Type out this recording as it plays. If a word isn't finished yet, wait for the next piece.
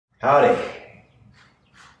Howdy.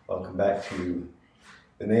 Welcome back to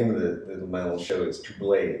the name of my little show is To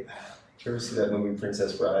Blathe. Did you ever see that movie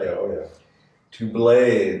Princess Bride? Yeah, oh yeah. To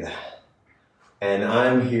Blathe. And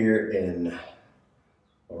I'm here in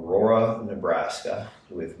Aurora, Nebraska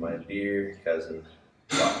with my dear cousin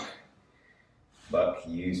Buck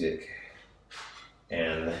Muzyk.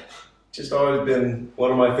 And just always been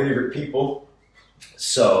one of my favorite people.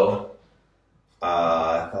 So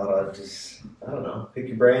I thought I'd just, I don't know, pick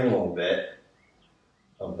your brain a little bit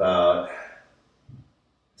about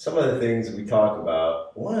some of the things that we talk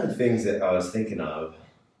about. One of the things that I was thinking of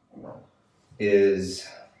is,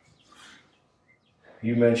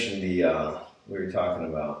 you mentioned we were talking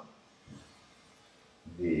about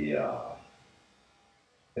that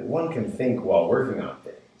one can think while working on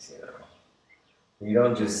things, you know. You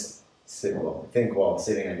don't just think while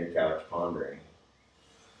sitting on your couch pondering.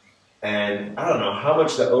 And I don't know how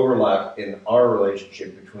much the overlap in our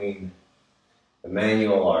relationship between the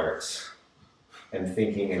manual arts and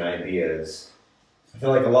thinking and ideas. I feel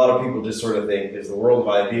like a lot of people just sort of think there's the world of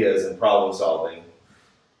ideas and problem solving,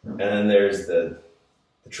 and then there's the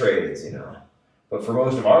trades, you know. But for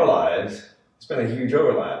most of our lives, it's been a huge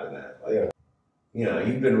overlap in that. Like, you know,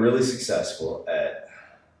 you've been really successful at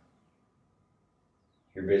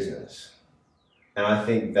your business. And I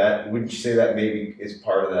think that, wouldn't you say that maybe is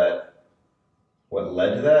part of that, what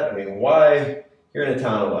led to that? I mean, why, you're in a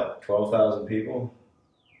town of what, 12,000 people?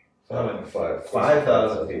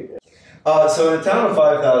 5,000 people. So in a town of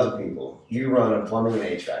 5,000 people, you run a plumbing and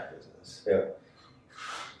HVAC business. Yeah.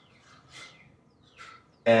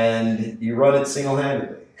 And you run it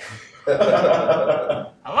single-handedly.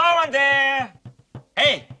 Hello in there!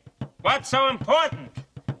 Hey, what's so important?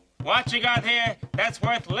 What you got here that's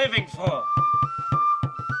worth living for?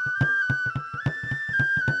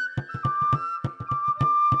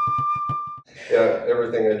 Yeah,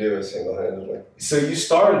 everything I do is single-handedly. So you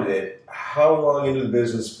started it, how long into the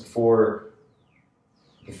business before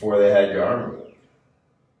they had your arm removed?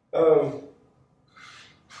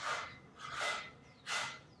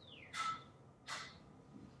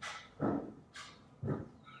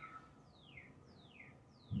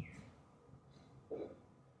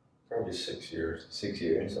 Probably 6 years. 6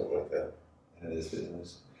 years. Something like that. In this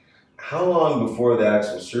business. How long before the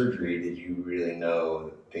actual surgery did you really know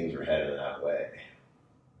that things were headed that way?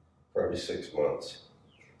 Probably 6 months.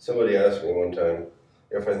 Somebody asked me one time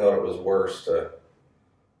if I thought it was worse to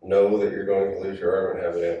know that you're going to lose your arm and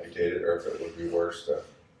have it amputated, or if it would be worse to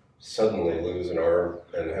suddenly lose an arm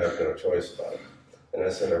and have no choice about it. And I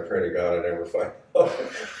said, I pray to God I never find out.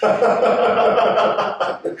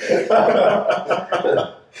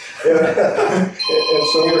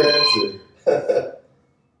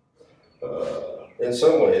 In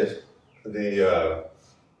some ways, the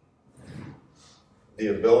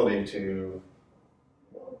ability to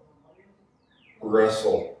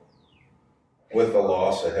wrestle with the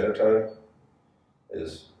loss ahead of time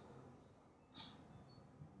is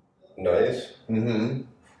nice. Mm-hmm.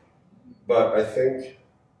 But I think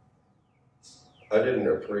I didn't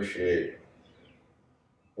appreciate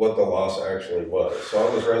what the loss actually was. So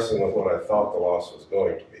I was wrestling with what I thought the loss was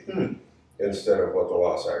going to be instead of what the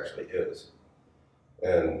loss actually is.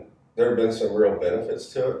 And there have been some real benefits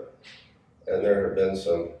to it, and there have been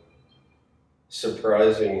some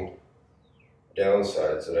surprising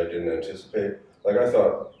downsides that I didn't anticipate. Like I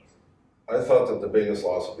thought that the biggest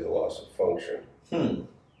loss would be the loss of function,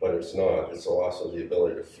 but it's not. It's the loss of the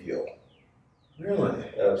ability to feel. Really?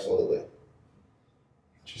 Absolutely.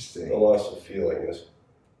 Interesting. The loss of feeling is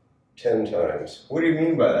 10 times. What do you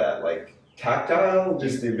mean by that? Like tactile?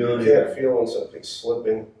 Just the ability You can't feel when something's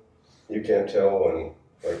slipping. You can't tell when,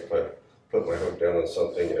 like if I put my hook down on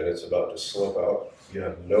something and it's about to slip out, you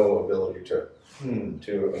have no ability to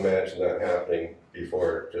imagine that happening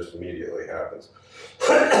before it just immediately happens.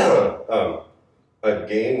 I've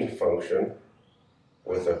gained function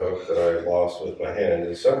with a hook that I lost with my hand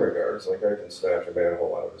in some regards. Like I can snatch a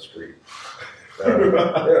manhole out of the street.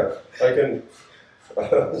 Yeah, I can. I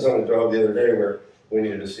was on a job the other day where we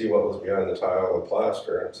needed to see what was behind the tile and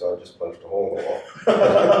plaster, and so I just punched a hole in the wall.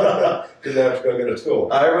 Didn't have to go get a tool.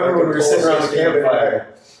 I remember when we were sitting around the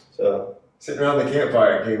campfire. So sitting around the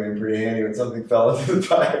campfire came in pretty handy when something fell into the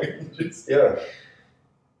fire. yeah,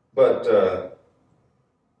 but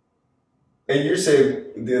and you're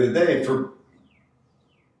saying the other day,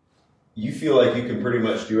 you feel like you can pretty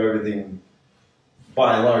much do everything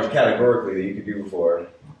by and large categorically that you could do before.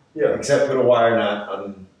 Yeah. Except put a wire knot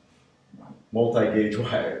on multi-gauge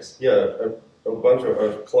wires. Yeah, a clump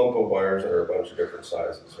of wires that are a bunch of different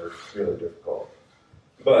sizes are really difficult.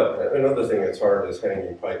 But another thing that's hard is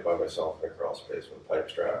hanging pipe by myself in a crawl space with a pipe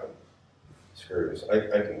strap and screws. I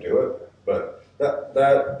can do it, but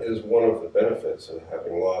that is one of the benefits of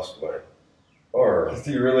having lost my arm.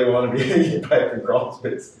 Do you really want to be hanging pipe in crawl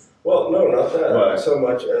spaces? Well, no, not that. Why? So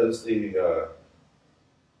much as the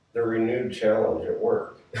renewed challenge at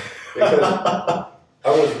work. Because I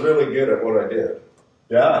was really good at what I did.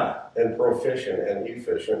 Yeah. And proficient and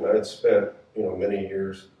efficient. I'd spent, many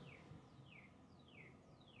years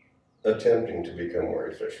attempting to become more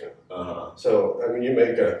efficient. Uh-huh. So, I mean, you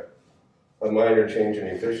make a minor change in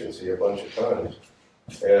efficiency a bunch of times,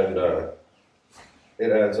 and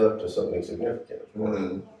it adds up to something significant.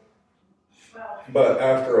 Mm-hmm. But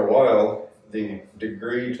after a while, the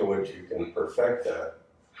degree to which you can perfect that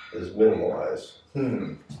is minimalized.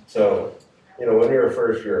 So, when you're a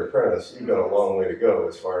first-year apprentice, you've got a long way to go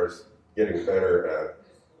as far as getting better at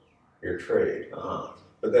your trade. Uh-huh.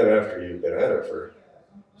 But then after you've been at it for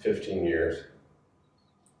 15 years,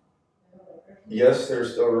 yes,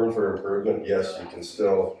 there's still room for improvement. Yes, you can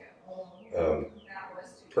still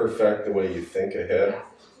perfect the way you think ahead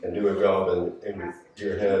and do a job in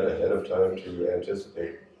your head ahead of time to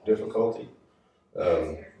anticipate difficulty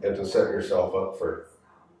and to set yourself up for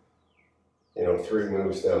 3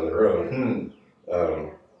 moves down the road.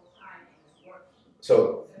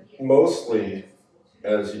 So mostly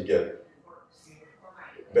as you get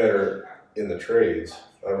better in the trades,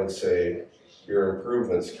 I would say your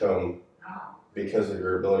improvements come because of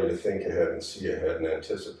your ability to think ahead and see ahead and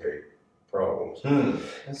anticipate problems.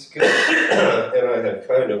 That's good. And I had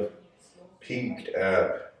kind of peaked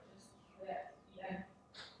at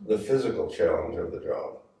the physical challenge of the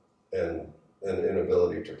job and an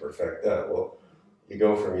inability to perfect that. Well, you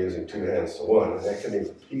go from using 2 hands to 1, and I couldn't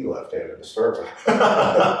even pee left-handed to start with.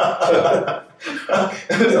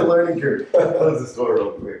 There's a learning curve. Close the door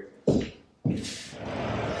real quick.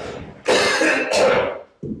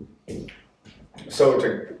 So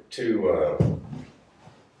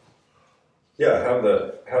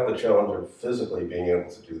have the challenge of physically being able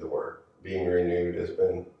to do the work, being renewed has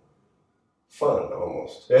been fun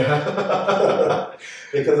almost. Yeah.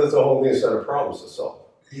 Because it's a whole new set of problems to solve.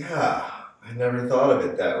 Yeah, I never thought of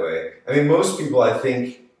it that way. I mean, most people, I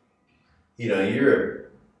think, you're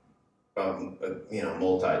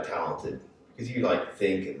multi-talented because you like to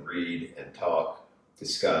think and read and talk,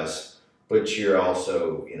 discuss, but you're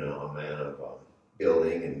also, a man of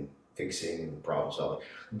building and fixing and problem solving.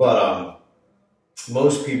 But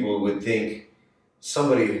most people would think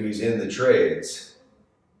somebody who's in the trades,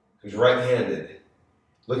 who's right-handed,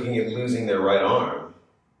 looking at losing their right arm,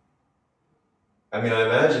 I mean, I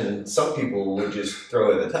imagine some people would just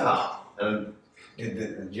throw in the towel. And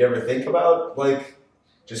did you ever think about,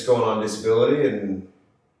 just going on disability and...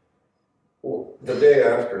 Well, the day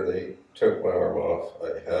after they took my arm off,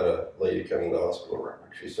 I had a lady come in the hospital.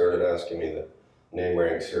 She started asking me the name,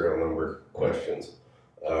 rank, serial number questions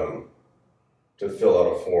to fill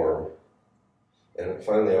out a form. And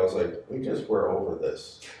finally I was like, we just were over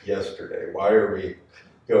this yesterday. Why are we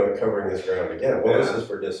covering this ground again? Well, this is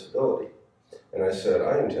for disability. And I said,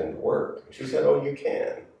 I intend to work. She said, oh, you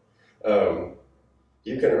can.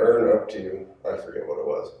 You can earn up to, I forget what it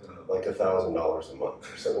was, like $1,000 a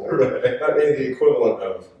month or something like that. I mean, the equivalent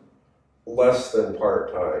of less than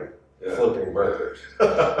part-time flipping burgers.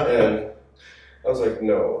 And I was like,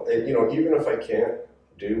 no. And, even if I can't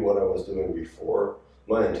do what I was doing before,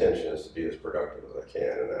 my intention is to be as productive as I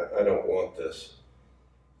can. And I don't want this.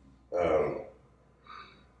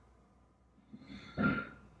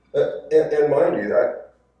 And mind you,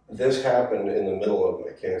 that this happened in the middle of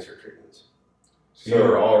my cancer treatments. So you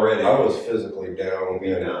were already... I was physically down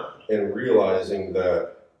and realizing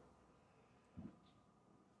that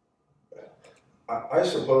I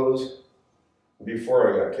suppose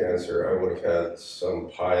before I got cancer, I would have had some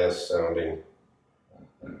pious sounding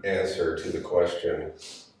answer to the question,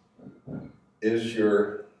 is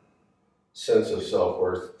your sense of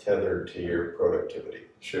self-worth tethered to your productivity?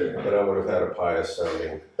 Sure. And I would have had a pious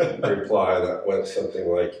sounding reply that went something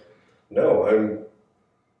like, no,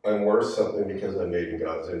 I'm worth something because I'm made in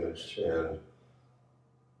God's image. And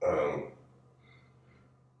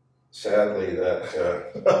sadly, that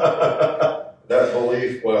that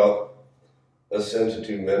belief, while assented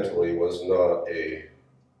to mentally, was not a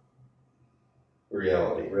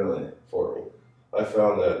reality for me. I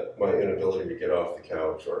found that my inability to get off the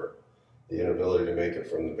couch or the inability to make it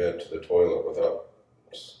from the bed to the toilet without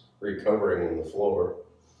recovering on the floor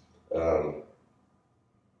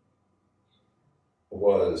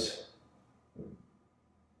was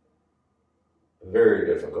very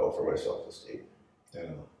difficult for my self-esteem.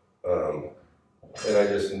 Yeah. And I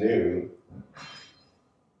just knew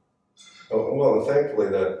Oh, well, thankfully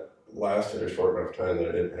that lasted a short enough time that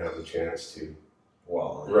I didn't have the chance to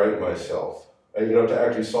write myself. You know, to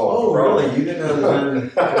actually solve the problem. Really? You didn't have the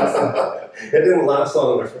time? It didn't last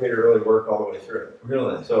long enough for me to really work all the way through it.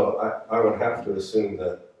 Really? So I would have to assume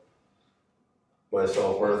that my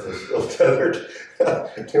self-worth is still tethered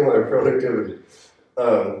to my productivity.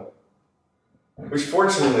 Which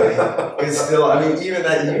fortunately is still, I mean, even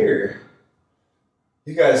that year,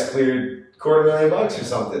 you guys cleared $250,000 or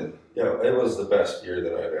something. Yeah, it was the best year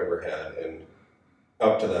that I've ever had, and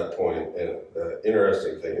up to that point. And the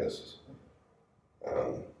interesting thing is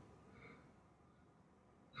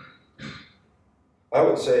I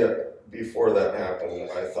would say before that happened,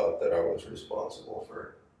 I thought that I was responsible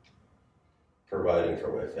for providing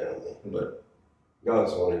for my family, but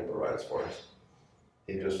God's the one who provides for us.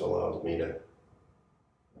 He just allows me to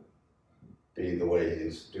be the way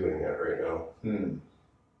He's doing that right now.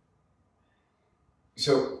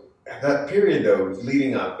 So that period, though,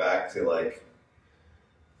 leading up back to like,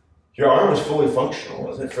 your arm was fully functional,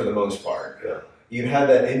 wasn't it, for the most part? Yeah. You had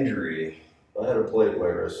that injury. I had a plate in my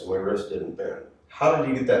wrist, and my wrist didn't bend. How did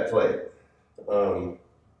you get that plate? Well,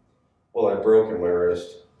 I broke my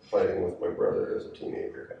wrist fighting with my brother as a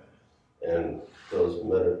teenager, and those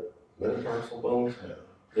metatarsal bones,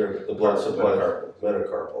 they're the blood supply,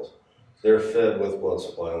 metacarpals. They're fed with blood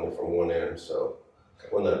supply only from one end, so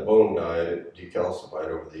when that bone died, it decalcified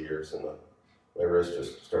over the years, and my wrist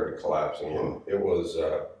just started collapsing. And it was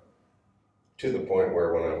to the point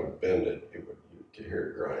where when I would bend it, you could hear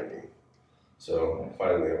it grinding. So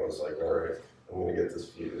finally, it was like, all right, I'm going to get this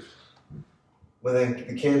fused. Well, then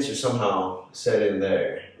the cancer somehow set in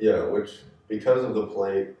there. Yeah, which, because of the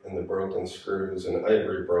plate and the broken screws, and I'd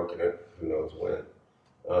re-broken it, who knows when,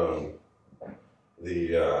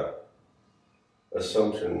 the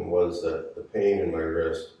assumption was that the pain in my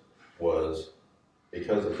wrist was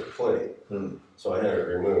because of the plate. So I had it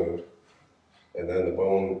removed, and then the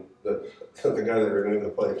bone, the guy that removed the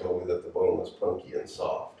plate told me that the bone was punky and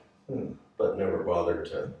soft, but never bothered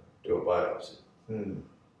to do a biopsy.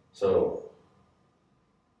 So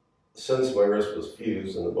since my wrist was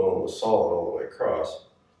fused and the bone was solid all the way across,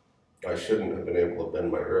 I shouldn't have been able to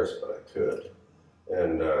bend my wrist, but I could.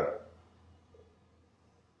 And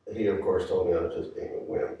he, of course, told me I was just being a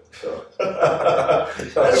wimp. So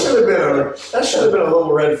that should have been a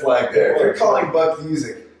little red flag there. If you're calling Buck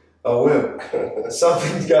Muzyk a wimp,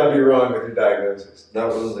 something's got to be wrong with your diagnosis. That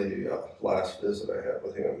was the last visit I had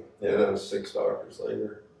with him. Yeah. And then 6 doctors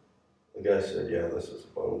later, the guy said, "Yeah, this is a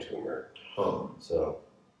bone tumor."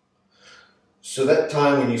 So that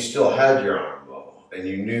time when you still had your arm, though, and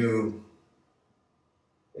you knew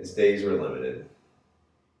its days were limited,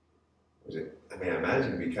 was it? I mean, I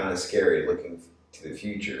imagine it'd be kind of scary looking to the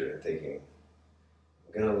future and thinking,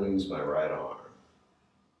 I'm going to lose my right arm.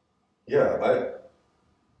 Yeah,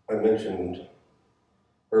 I mentioned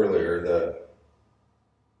earlier that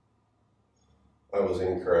I was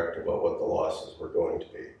incorrect about what the losses were going to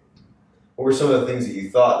be. What were some of the things that you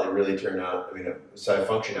thought that really turned out, I mean, aside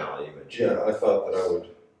functionality, you mentioned? Yeah, I thought that I would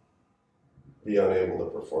be unable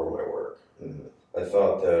to perform my work. I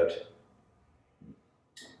thought that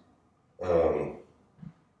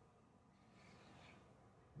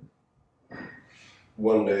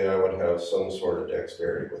one day I would have some sort of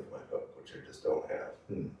dexterity with my hook, which I just don't have.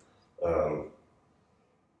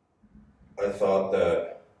 I thought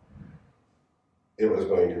that it was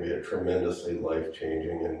going to be a tremendously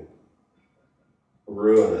life-changing and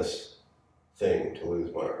ruinous thing to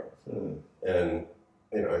lose my arm. And,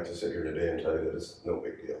 you know, I just sit here today and tell you that it's no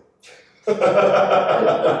big deal.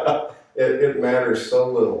 It matters so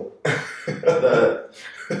little that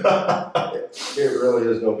it really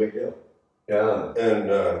is no big deal. Yeah.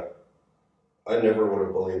 And I never would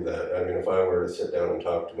have believed that. I mean, if I were to sit down and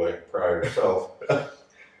talk to my prior self,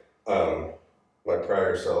 my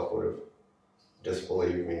prior self would have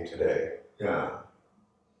disbelieved me today. Yeah.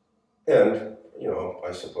 And, you know,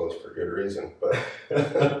 I suppose for good reason, but...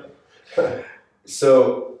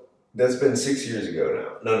 So, that's been 6 years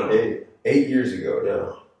ago now. No. 8. 8 years ago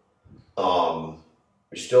now.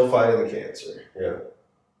 You're still fighting the cancer. Yeah.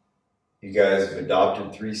 You guys have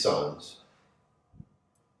adopted 3 sons.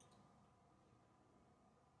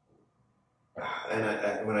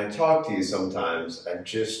 And when I talk to you sometimes,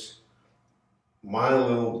 my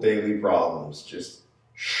little daily problems just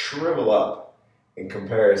shrivel up in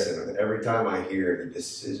comparison with every time I hear the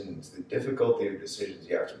decisions, the difficulty of decisions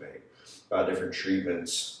you have to make about different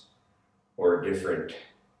treatments or different,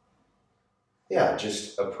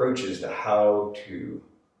 just approaches to how to,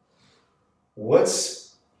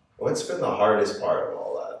 what's been the hardest part of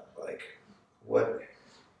all that? Like, what?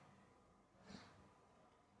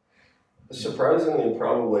 Surprisingly,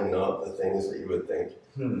 probably not the things that you would think.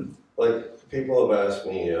 Like, people have asked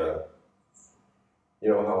me, how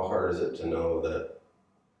hard is it to know that,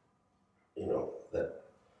 that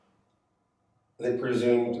they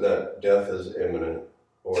presumed that death is imminent,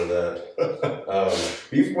 or that,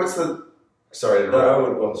 what's the, sorry,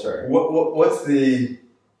 sorry. What's the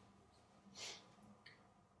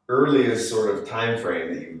earliest sort of time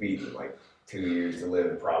frame that you've beaten? Like 2 years to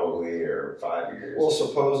live, probably, or 5 years? Well,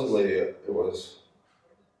 supposedly it was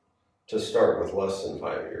to start with less than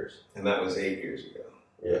 5 years. And that was 8 years ago.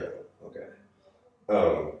 Yeah. Okay.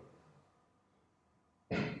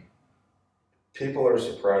 People are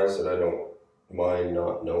surprised that I don't mind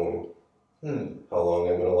not knowing how long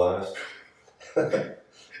I'm going to last. But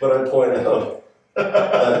I point out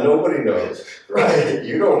that nobody knows. Right.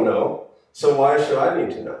 You don't know. So why should I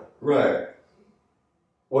need to know? Right.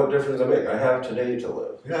 What difference does it make? I have today to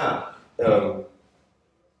live. Yeah.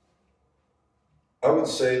 I would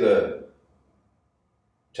say that,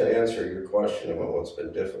 to answer your question about what's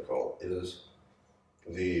been difficult, is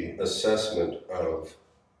the assessment of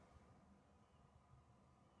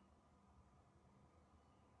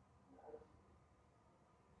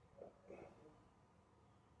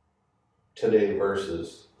today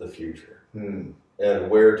versus the future, and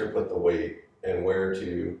where to put the weight, and where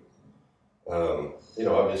to,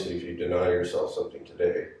 obviously if you deny yourself something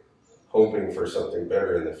today, hoping for something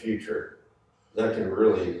better in the future, that can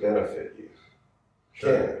really benefit you.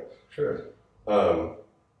 Sure.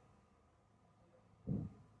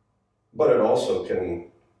 But it also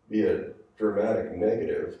can be a dramatic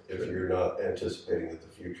negative if you're not anticipating that the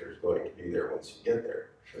future is going to be there once you get there.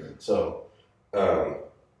 Sure. So, or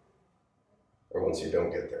once you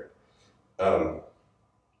don't get there.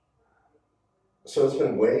 So it's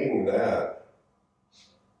been weighing that.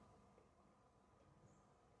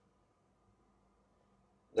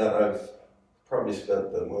 That I've probably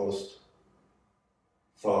spent the most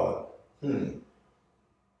thought.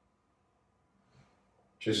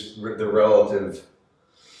 Just the relative.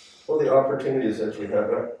 Well, the opportunities that you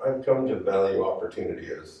have, I've come to value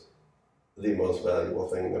opportunity as the most valuable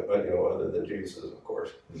thing that, other than Jesus, of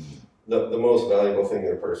course. The most valuable thing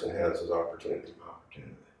that a person has is opportunity.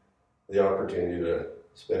 The opportunity to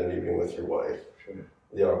spend an evening with your wife. Sure.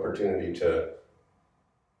 The opportunity to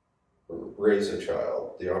raise a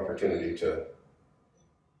child. The opportunity to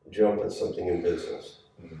jump at something in business.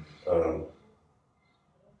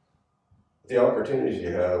 The opportunities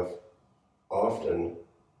you have, often,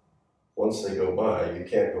 once they go by, you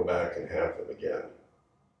can't go back and have them again.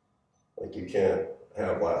 Like, you can't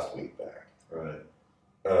have last week back. Right.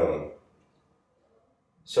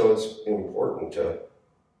 So it's important to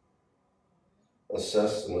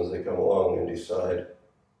assess them as they come along and decide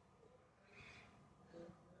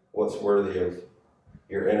what's worthy of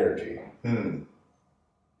your energy. And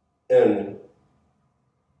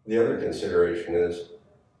the other consideration is,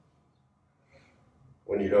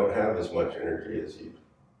 when you don't have as much energy as you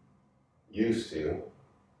used to,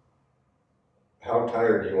 how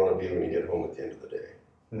tired do you want to be when you get home at the end of the day?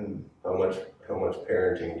 How much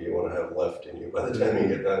parenting do you want to have left in you by the time you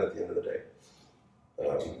get done at the end of the day? I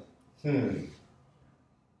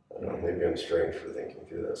don't know, maybe I'm strange for thinking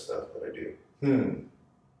through that stuff, but I do.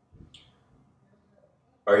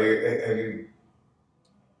 Have you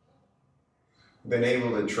been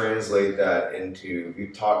able to translate that into,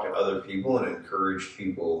 you've talked to other people and encouraged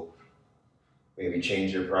people maybe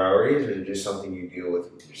change their priorities, or is it just something you deal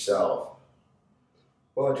with yourself?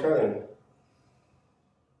 Well, I try and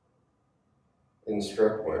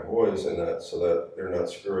instruct my boys in that so that they're not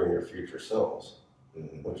screwing their future selves,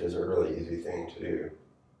 which is a really easy thing to do,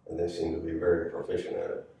 and they seem to be very proficient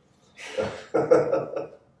at it.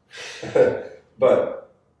 But,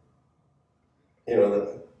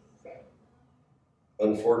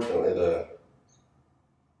 unfortunately, the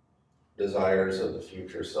desires of the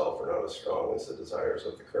future self are not as strong as the desires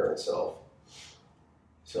of the current self.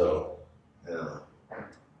 So,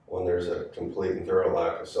 when there's a complete and thorough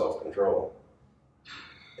lack of self-control,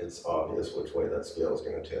 it's obvious which way that scale is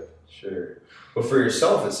going to tip. Sure. Well, for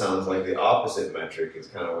yourself, it sounds like the opposite metric is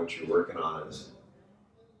kind of what you're working on, is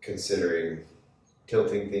considering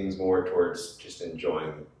tilting things more towards just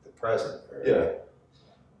enjoying the present. Right?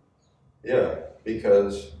 Yeah,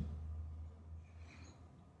 because,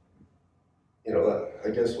 I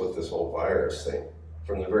guess with this whole virus thing,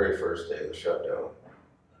 from the very first day of the shutdown,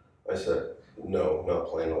 I said, no, not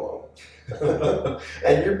playing along.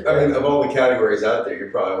 And of all the categories out there,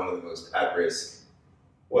 you're probably one of the most at risk.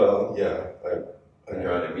 Well, yeah.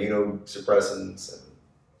 You're on immunosuppressants.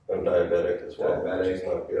 I'm diabetic as well, which is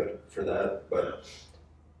not good for that. But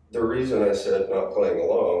the reason I said not playing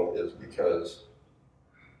along is because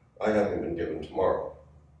I haven't been given tomorrow.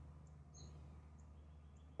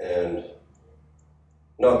 And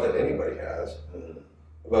not that anybody has,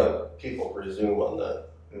 but people presume on that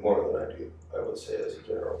more than I do, I would say, as a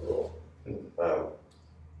general rule.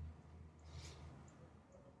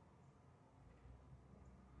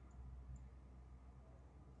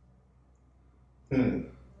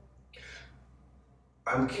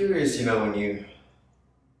 I'm curious, you know, when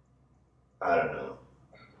I don't know,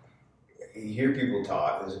 you hear people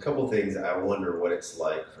talk, there's a couple things I wonder what it's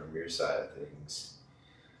like from your side of things.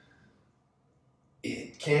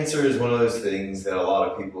 Cancer is one of those things that a lot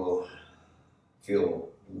of people feel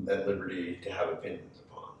at liberty to have opinions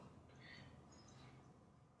upon.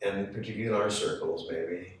 And particularly in our circles,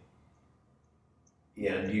 maybe.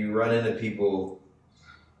 Yeah, and do you run into people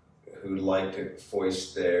who like to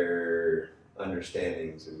voice their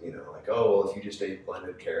understandings of, you know, like, oh, well, if you just ate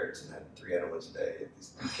blended carrots and had 3 edibles a day,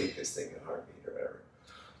 you kick this thing in a heartbeat or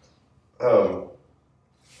whatever.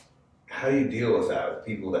 How do you deal with that with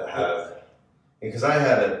people that have? Because I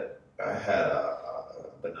had a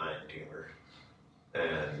benign tumor,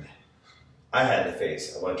 and I had to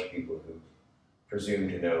face a bunch of people who presumed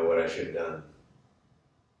to know what I should have done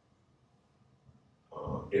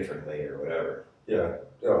differently or whatever. Yeah,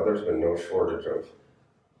 there's been no shortage of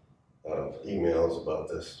emails about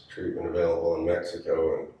this treatment available in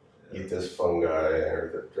Mexico, and eat this fungi,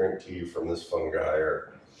 or drink tea from this fungi,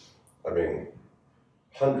 or, I mean,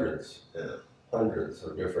 hundreds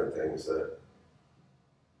of different things that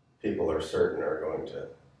people are certain are going to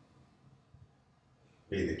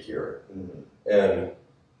be the cure. And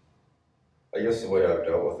I guess the way I've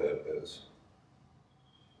dealt with it is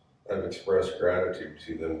I've expressed gratitude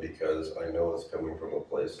to them because I know it's coming from a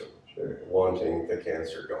place of wanting the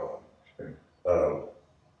cancer gone.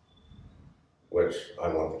 Which I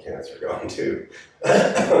want the cancer gone too.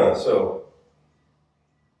 So,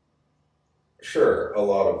 sure, a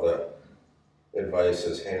lot of the advice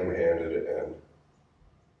is ham-handed and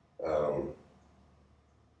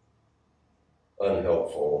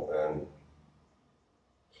unhelpful,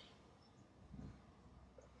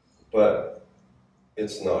 but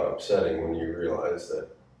it's not upsetting when you realize that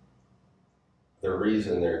the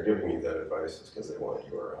reason they're giving you that advice is because they want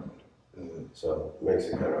you around. So it makes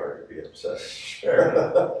it kind of hard to be upset. Fair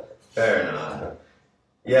enough. Fair enough.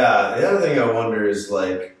 Yeah, the other thing I wonder is,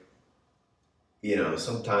 like, you know,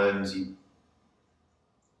 sometimes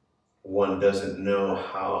one doesn't know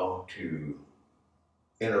how to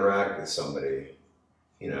interact with somebody,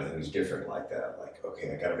 you know, who's different like that. Like,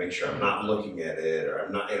 okay, I got to make sure I'm not looking at it, or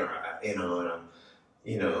I'm not, and I'm,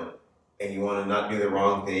 you know, and you want to not do the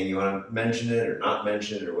wrong thing. You want to mention it or not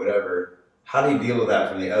mention it or whatever. How do you deal with that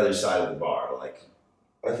from the other side of the bar? Like,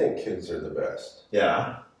 I think kids are the best.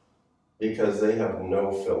 Yeah. Because they have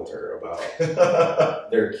no filter about,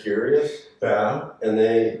 they're curious. Yeah. And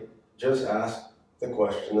they just ask the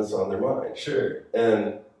question that's on their mind. Sure.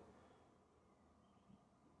 And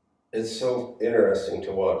it's so interesting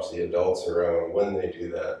to watch the adults around when they do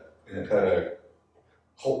that and kind of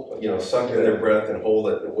hold, you know, suck in their breath and hold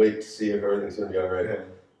it and wait to see if everything's going to be all right.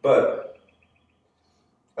 But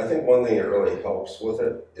I think one thing that really helps with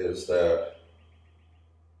it is that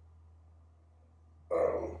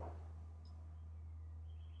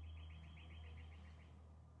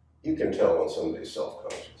you can tell when somebody's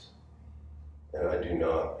self-conscious. And I do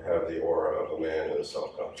not have the aura of a man who is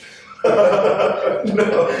self-conscious.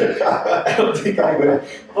 No, I don't think I would.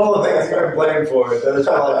 All the things you've been playing for, that's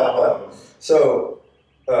probably not one of them. So,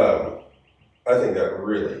 I think that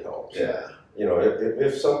really helps. Yeah. You know,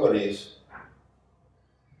 if somebody's...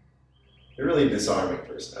 You're really disarming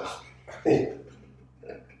personality.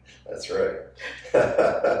 That's right.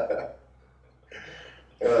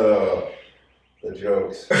 Oh, the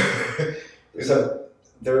jokes. So,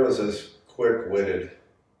 there was this quick-witted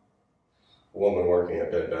woman working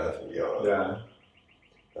at Bed Bath & Beyond. Yeah.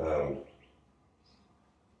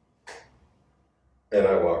 And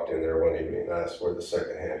I walked in there one evening and asked where the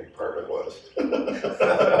second-hand department was.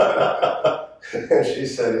 And she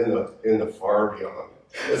said, in the far beyond.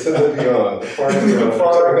 It's in the beyond. The far beyond. The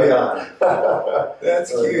far beyond.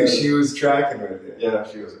 That's cute. She was tracking with you. Yeah,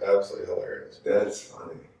 she was absolutely hilarious. That's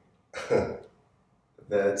funny.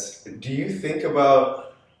 Do you think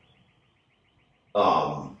about,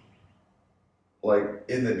 like,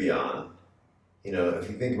 in the beyond, you know, if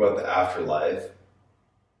you think about the afterlife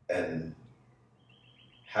and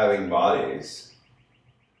having bodies,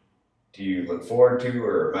 do you look forward to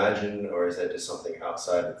or imagine, or is that just something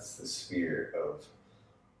outside of the sphere of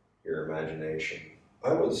your imagination?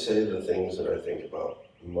 I would say the things that I think about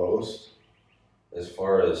most as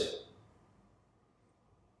far as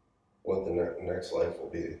what the next life will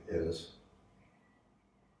be, is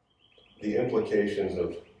the implications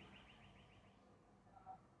of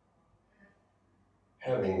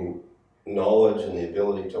having knowledge and the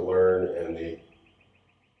ability to learn and the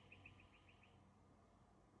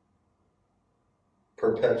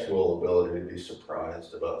perpetual ability to be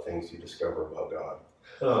surprised about things you discover about God.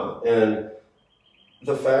 And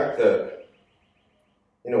the fact that,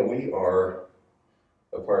 you know, we are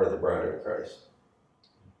a part of the bride of Christ.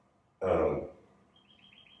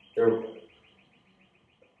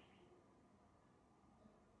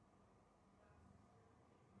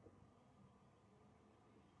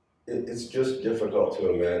 It's just difficult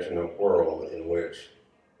to imagine a world in which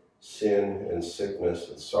sin and sickness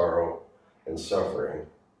and sorrow and suffering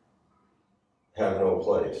have no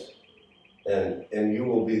place. And you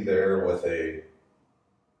will be there with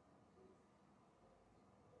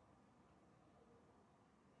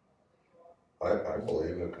I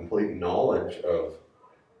believe, a complete knowledge of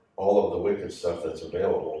all of the wicked stuff that's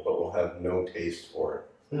available, but will have no taste for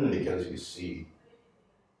it because you see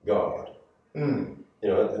God. You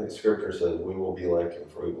know, and Scripture says we will be like him,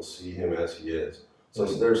 for we will see him as he is. So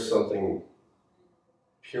there's something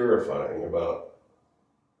purifying about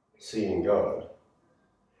seeing God.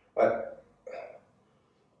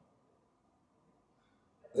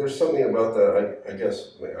 There's something about that, I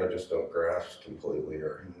guess I just don't grasp completely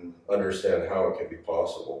or understand how it can be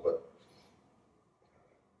possible. But,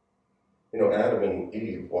 you know, Adam and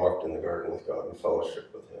Eve walked in the garden with God and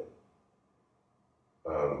fellowship with him.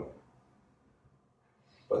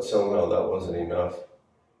 But somehow that wasn't enough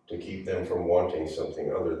to keep them from wanting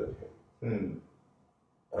something other than him.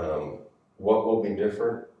 What will be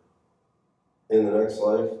different in the next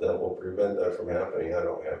life that will prevent that from happening, I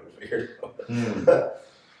haven't figured out.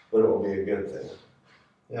 But it will be a good thing.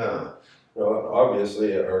 Yeah. You know,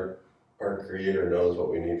 obviously, our Creator knows what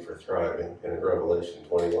we need for thriving. And in Revelation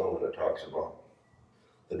 21, when it talks about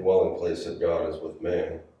the dwelling place of God is with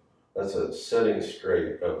man, that's a setting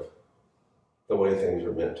straight of the way things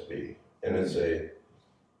are meant to be. And it's an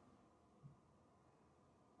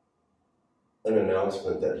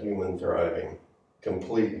announcement that human thriving,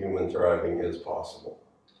 complete human thriving, is possible.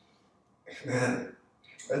 Man,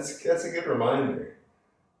 that's a good reminder.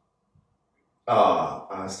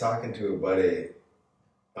 I was talking to a buddy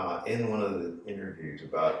in one of the interviews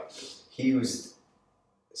about, he was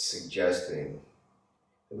suggesting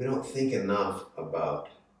that we don't think enough about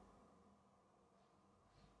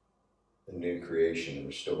the new creation,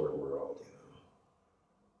 restored world, you know.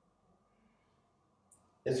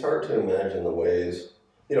 It's hard to imagine the ways,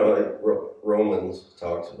 you know, like Romans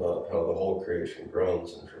talks about how the whole creation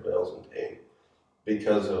groans and travails in pain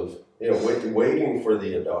because of, you know, waiting for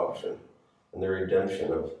the adoption and the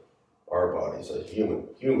redemption of our bodies as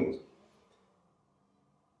humans.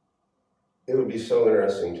 It would be so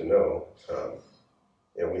interesting to know.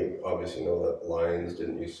 You know, we obviously know that lions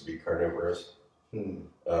didn't used to be carnivorous.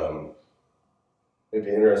 It'd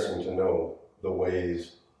be interesting to know the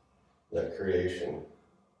ways that creation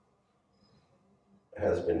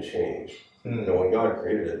has been changed. You know, when God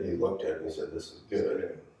created it, he looked at it and he said, this is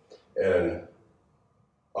good. And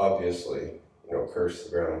obviously, you know, cursed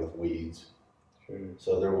the ground with weeds.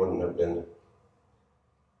 So there wouldn't have been,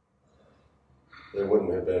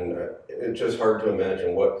 it's just hard to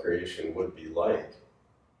imagine what creation would be like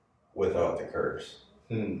without the curse.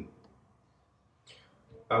 I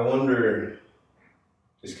wonder,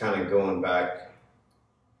 just kind of going back,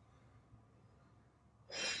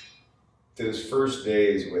 those first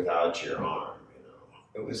days without your arm, you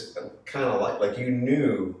know, it was kind of like you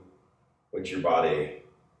knew what your body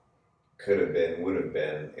could have been, would have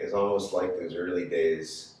been. It was almost like those early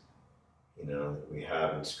days, you know, that we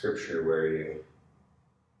have in Scripture where you,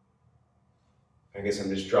 I guess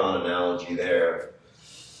I'm just drawing an analogy there.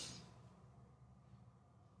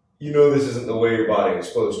 You know this isn't the way your body was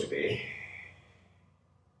supposed to be,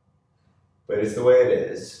 but it's the way it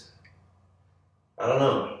is. I don't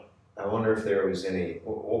know. I wonder if there was any,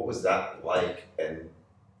 what was that like, and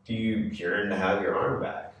do you yearn to have your arm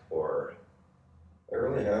back, or? I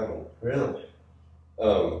really haven't. Really?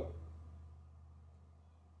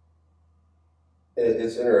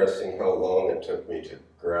 It's interesting how long it took me to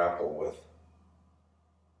grapple with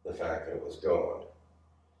the fact that it was gone.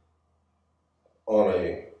 On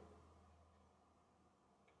a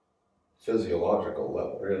physiological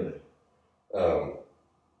level. Really?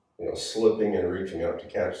 You know, slipping and reaching out to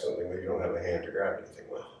catch something that you don't have a hand to grab anything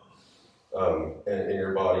with. And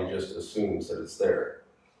your body just assumes that it's there.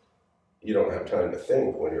 You don't have time to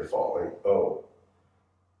think when you're falling, oh,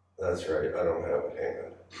 that's right, I don't have a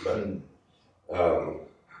hand.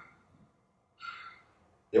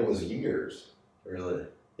 It was years. Really?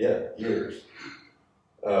 Yeah, years.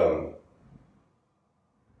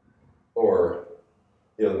 Or,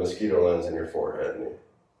 you know, the mosquito lands in your forehead and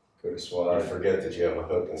Go to you SWAT. forget that you have a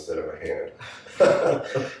hook instead of a hand.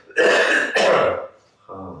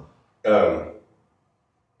 Huh.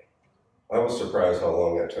 I was surprised how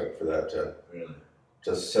long it took for that to Really?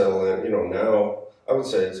 just settle in. You know, now I would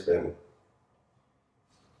say it's been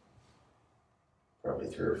probably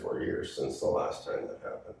 3 or 4 years since the last time that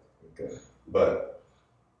happened. Okay. But,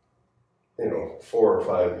 you know, 4 or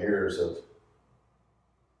 5 years of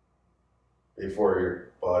before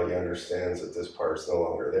your body understands that this part's no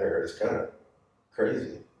longer there is kind of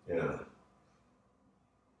crazy. Yeah.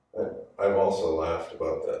 I've also laughed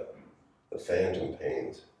about the phantom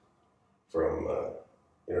pains from,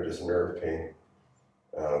 you know, just nerve pain.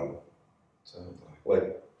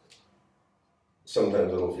 Like,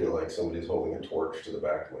 sometimes it'll feel like somebody's holding a torch to the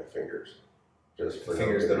back of my fingers. Just for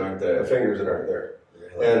Fingers no that aren't there. The fingers that aren't there.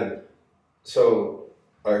 Really? And so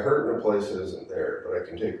I hurt in a place that isn't there, but I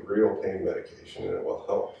can take real pain medication and it will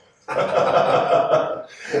help.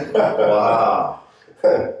 Wow.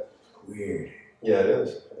 Weird. Yeah, it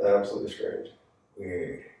is. Absolutely strange.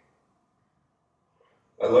 Weird.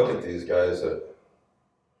 I look at these guys that,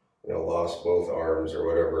 you know, lost both arms or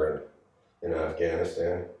whatever in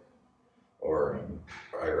Afghanistan or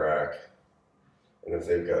Iraq, and if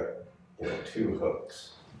they've got, you know, 2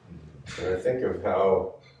 hooks, and I think of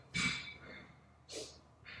how,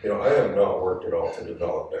 you know, I have not worked at all to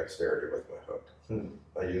develop dexterity with my hook.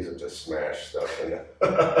 I use it to smash stuff and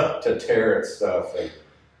to tear at stuff, and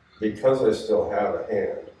because I still have a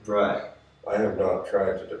hand, Right. I have not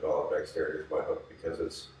tried to develop dexterity with my hook because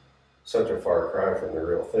it's such a far cry from the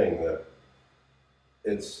real thing that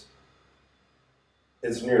it's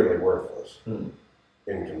nearly worthless in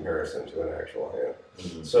comparison to an actual hand.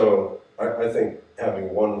 So I think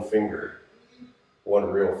having one real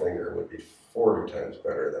finger would be 40 times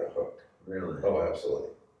better than a hook. Really? Oh, absolutely.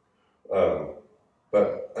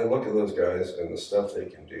 But I look at those guys and the stuff they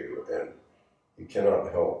can do, and you cannot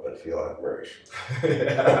help but feel admiration.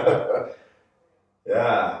 Yeah.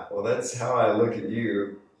 Yeah. Well, that's how I look at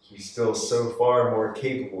you. You're still so far more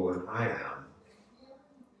capable than I am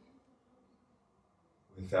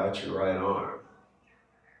without your right arm.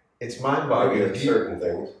 It's Maybe mind-boggling. at certain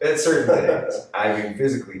things. At certain things. I mean,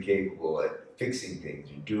 physically capable at fixing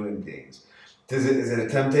things or doing things. Is it a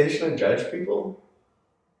temptation to judge people?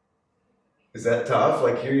 Is that tough?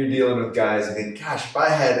 Like, here you're dealing with guys and think, gosh, if I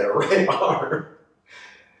had a right arm,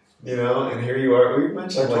 you know, and here you are. We I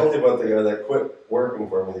mentioned, told you about the guy that quit working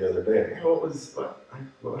for me the other day.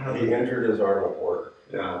 what happened? He injured his arm at work.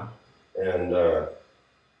 Yeah. And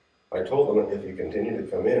I told him, if you continue to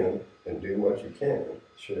come in and do what you can,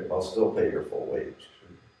 Sure. I'll still pay your full wage.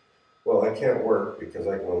 Well, I can't work because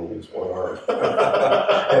I can only use one arm.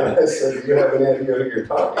 And I said, you have an idea who you're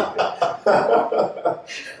talking to.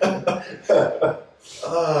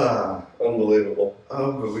 Unbelievable.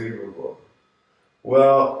 Unbelievable.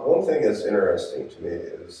 Well, one thing that's interesting to me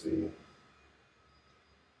is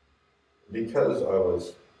because I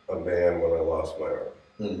was a man when I lost my arm,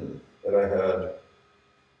 and I had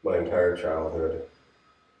my entire childhood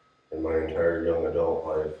and my entire young adult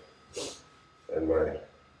life and my,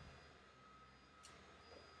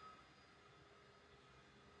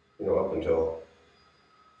 you know, up until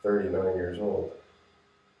 39 years old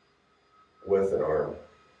with an arm,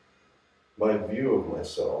 my view of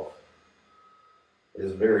myself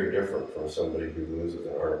is very different from somebody who loses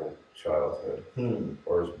an arm in childhood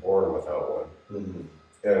or is born without one.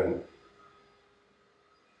 And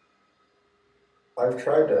I've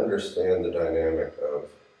tried to understand the dynamic of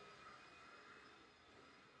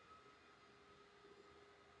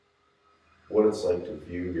what it's like to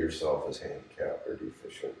view yourself as handicapped or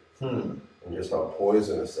deficient, and just how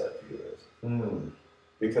poisonous that view is.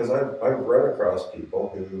 Because I've run across people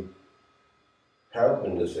who have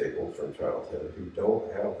been disabled from childhood who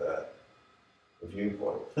don't have that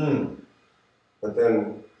viewpoint. But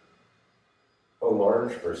then a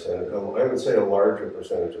large percentage, I would say a larger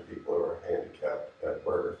percentage of people who are handicapped at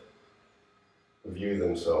birth view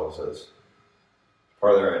themselves as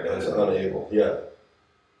Part of their as identity. unable, yeah.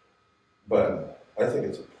 But I think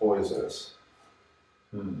it's a poisonous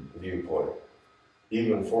viewpoint,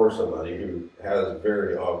 even for somebody who has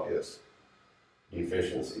very obvious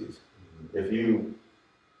deficiencies. If you,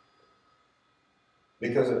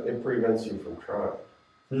 because it prevents you from trying.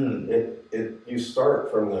 You start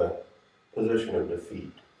from the position of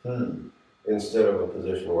defeat instead of a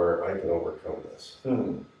position where I can overcome this.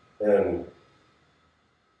 And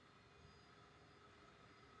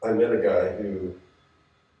I met a guy who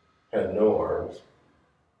had no arms,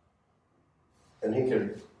 and he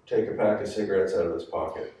could take a pack of cigarettes out of his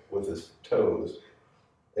pocket with his toes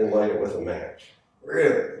and light it with a match.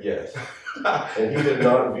 Really? Yes. And he did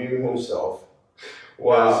not view himself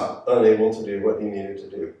Wow. as unable to do what he needed to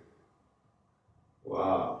do.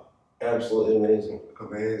 Wow. Absolutely amazing.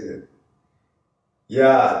 Amazing.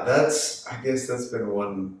 Yeah, I guess that's been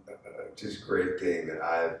one just great thing that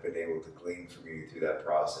I've been able to glean from you through that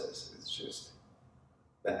process. It's just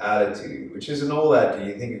the attitude, which is an old attitude.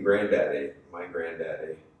 You think of granddaddy, my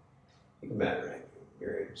granddaddy. You met, right?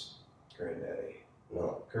 Your age, granddaddy.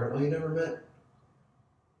 No. Girl, oh, you never met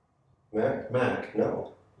Mac? Mac?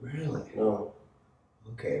 No. Really? No.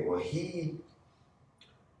 Okay, well, he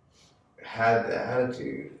had the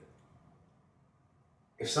attitude,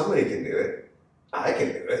 if somebody can do it, I can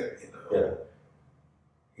do it, you know. Yeah.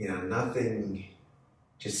 You know, nothing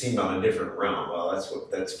just seemed on a different realm. Well,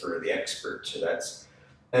 that's for the experts, or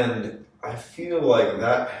and I feel like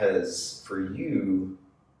that has, for you,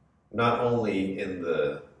 not only in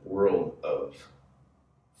the world of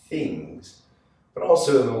things, but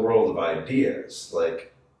also in the world of ideas.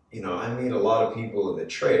 Like, you know, I meet a lot of people in the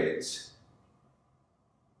trades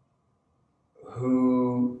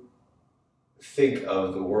who think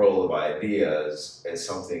of the world of ideas as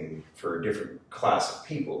something for a different class of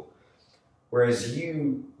people. Whereas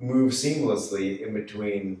you move seamlessly in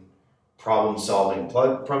between problem-solving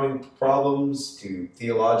problems to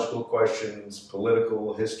theological questions,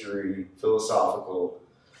 political, history, philosophical.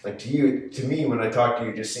 Like to me, when I talk to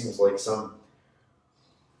you, it just seems like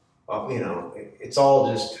you know, it's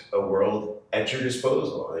all just a world at your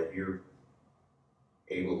disposal. Like you're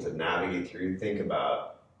able to navigate through and think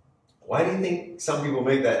about. Why do you think some people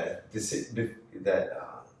make that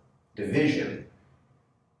division?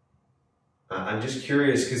 I'm just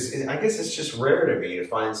curious because I guess it's just rare to me to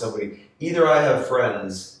find somebody. Either I have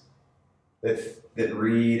friends that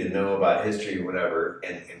read and know about history or whatever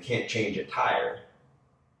and can't change a tire,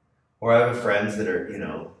 or I have friends that are, you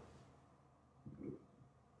know,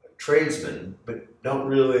 tradesmen but don't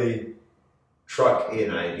really truck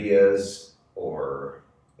in ideas or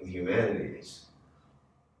the humanities.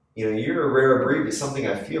 You know, you're a rare breed, but something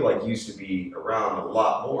I feel like used to be around a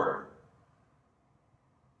lot more.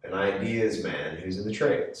 An ideas man who's in the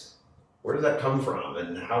trades. Where does that come from,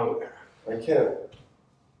 and how? I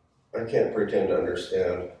can't pretend to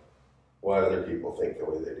understand why other people think the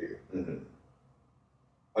way they do. Mm-hmm.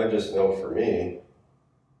 I just know for me,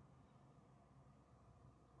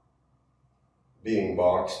 being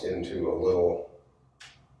boxed into a little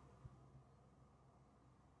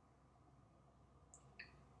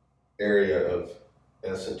area of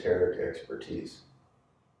esoteric expertise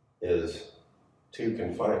is too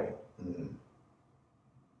confining. Mm-hmm.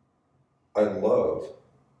 I love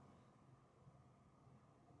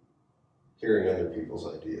hearing other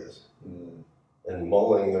people's ideas and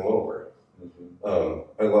mulling them over. Mm-hmm.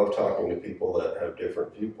 I love talking to people that have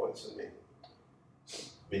different viewpoints than me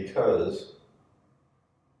because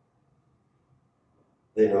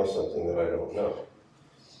they know something that I don't know.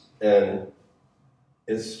 And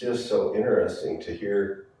it's just so interesting to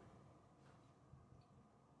hear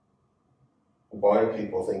why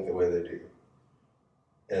people think the way they do.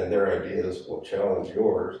 And their ideas will challenge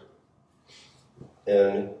yours.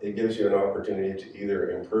 And it gives you an opportunity to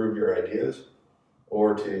either improve your ideas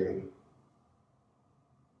or to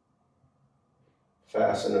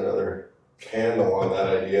fasten another handle on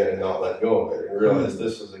that idea and not let go of it and realize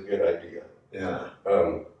this is a good idea. Yeah.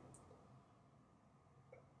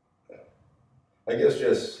 I guess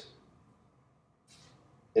just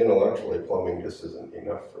intellectually, plumbing just isn't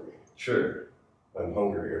enough for me. Sure. I'm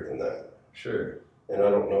hungrier than that. Sure. And I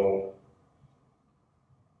don't know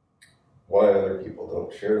why other people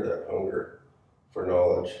don't share that hunger for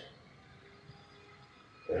knowledge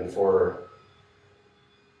and for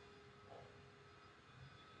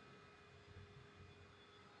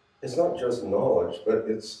it's not just knowledge, but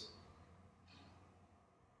it's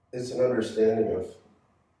an understanding of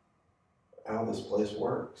how this place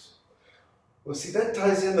works. Well, see, that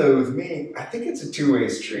ties in, though, with me. I think it's a two-way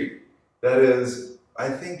street. That is, I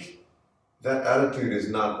think that attitude is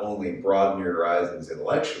not only broaden your horizons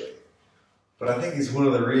intellectually, but I think it's one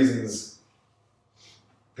of the reasons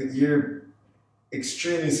that you're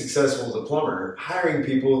extremely successful as a plumber, hiring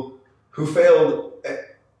people who failed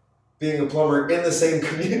at being a plumber in the same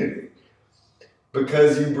community.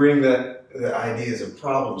 Because you bring the ideas of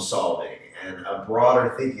problem solving and a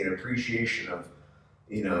broader thinking and appreciation of,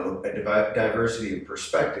 you know, a diversity of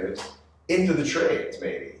perspectives into the trades,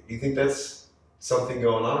 maybe. Do you think that's something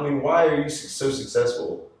going on? I mean, why are you so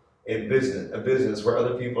successful in business, a business where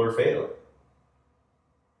other people are failing?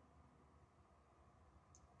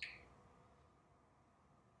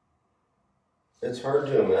 It's hard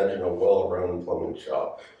to imagine a well-run plumbing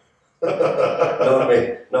shop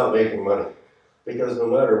not making money. Because no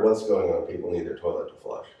matter what's going on, people need their toilet to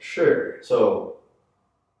flush. Sure. So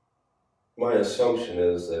my assumption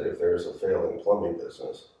is that if there's a failing plumbing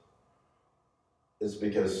business, it's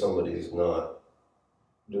because somebody's not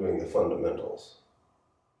doing the fundamentals.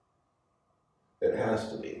 It has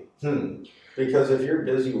to be. Because if you're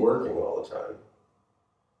busy working all the time,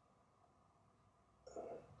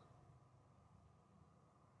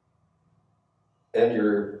 and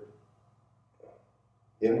your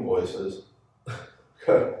invoices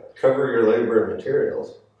cover your labor and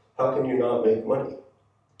materials, how can you not make money?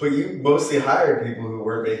 But you mostly hired people who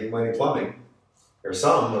weren't making money plumbing, or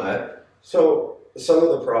some, right? So some of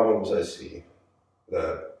the problems I see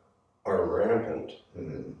that are rampant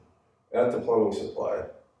at the plumbing supply,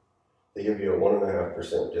 they give you a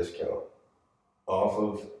 1.5% discount off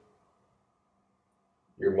of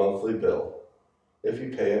your monthly bill if you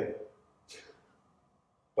pay it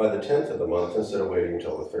by the 10th of the month instead of waiting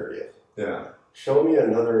until the 30th. Yeah. Show me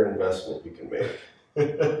another investment you can make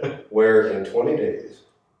where in 20 days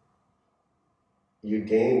you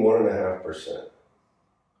gain 1.5%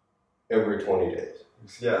 every 20 days.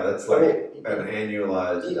 Yeah, that's like an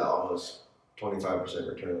annualized almost 25%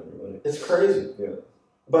 return on your money. It's crazy. Yeah.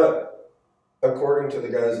 But according to the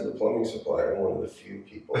guys at the plumbing supply, I'm one of the few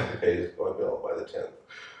people who pays my bill by the 10th.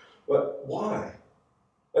 But why?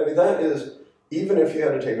 I mean, that is, even if you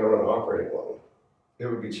had to take out an operating loan, it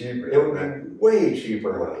would be cheaper. It would be way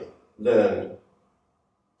cheaper money than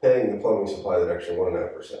paying the plumbing supply that extra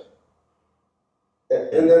 1.5%.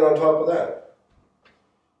 And then on top of that,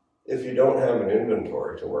 if you don't have an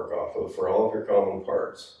inventory to work off of for all of your common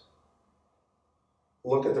parts,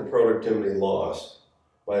 look at the productivity lost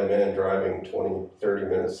by a man driving 20, 30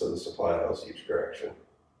 minutes to the supply house each direction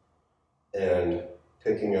and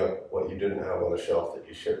picking up what you didn't have on the shelf that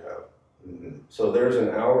you should have. So there's an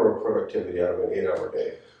hour of productivity out of an 8-hour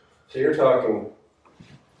day. So you're talking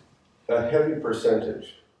a heavy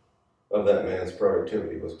percentage of that man's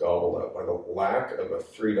productivity was gobbled up by the lack of a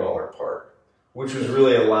 $3 part. Which was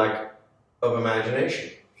really a lack of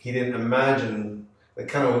imagination. He didn't imagine the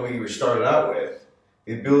kind of what you were started out with.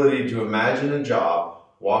 The ability to imagine a job,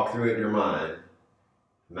 walk through it in your mind,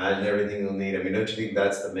 imagine everything you'll need. I mean, don't you think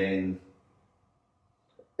that's the main...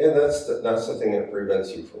 And that's the thing that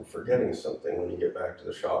prevents you from forgetting something when you get back to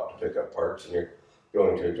the shop to pick up parts and you're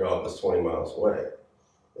going to a job that's 20 miles away,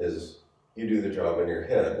 is you do the job in your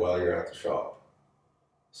head while you're at the shop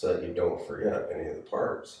so that you don't forget any of the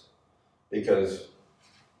parts. Because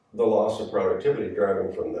the loss of productivity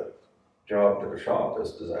driving from the job to the shop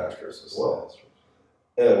is disastrous as well.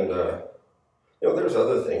 And, there's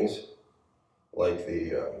other things like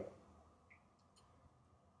the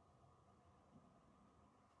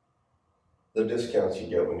discounts you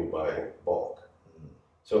get when you buy in bulk.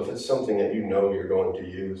 So if it's something that you know you're going to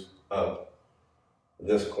use up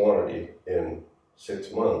this quantity in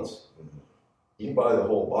 6 months, you buy the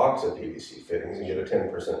whole box of PVC fittings and get a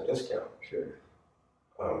 10% discount. Sure.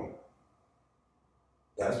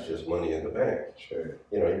 That's just money in the bank. Sure.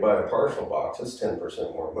 You buy a partial box, it's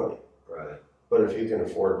 10% more money. Right. But if you can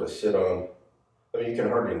afford to sit on, you can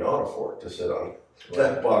hardly not afford to sit on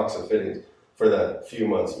that box of fittings for that few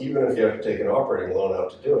months, even if you have to take an operating loan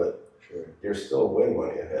out to do it, you're still way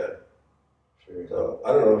money ahead. Sure. So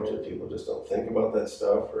I don't know if people just don't think about that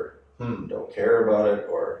stuff or don't care about it,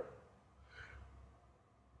 or...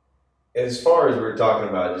 As far as we're talking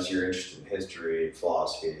about just your interest in history,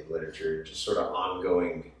 philosophy, literature, just sort of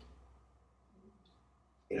ongoing,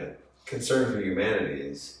 concern for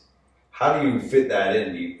humanities, how do you fit that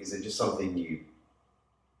in? Is it just something do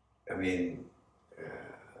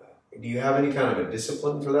you have any kind of a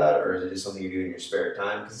discipline for that, or is it just something you do in your spare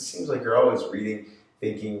time? Because it seems like you're always reading,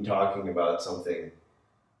 thinking, talking about something.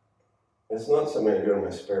 It's not something I do in my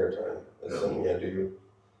spare time. It's something I do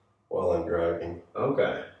while I'm driving.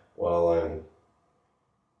 Okay. While I'm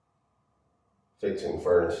fixing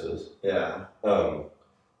furnaces. Yeah.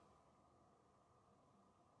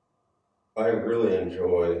 I really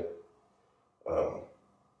enjoy,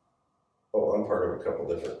 I'm part of a couple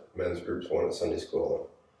different men's groups, one at Sunday school.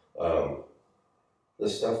 The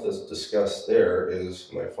stuff that's discussed there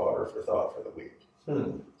is my fodder for thought for the week.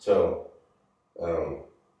 So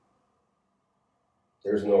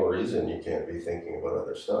there's no reason you can't be thinking about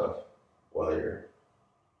other stuff while you're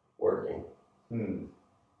working.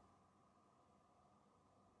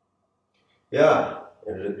 Yeah.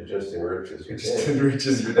 It just enriches your day. It just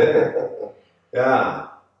enriches your day. Yeah.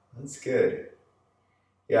 That's good.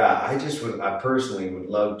 Yeah, I personally would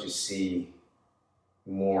love to see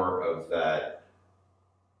more of that,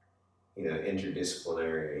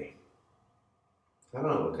 interdisciplinary. I don't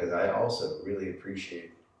know, because I also really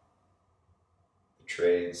appreciate the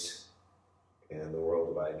trades and the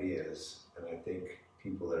world of ideas, and I think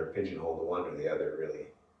people that are pigeonholed to one or the other really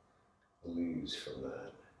lose from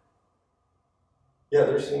that. Yeah,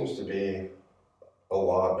 there seems to be a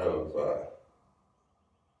lot of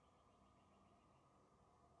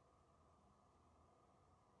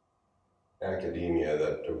academia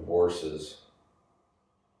that divorces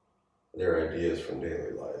their ideas from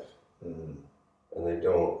daily life. Mm. And they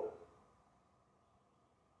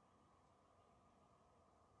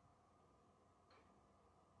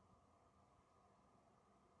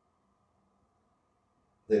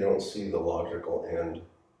don't see the logical end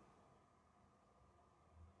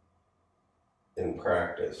in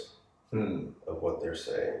practice of what they're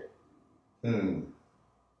saying.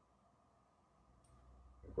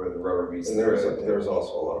 Where the rubber meets And the road. there's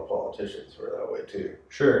also a lot of politicians who are that way too.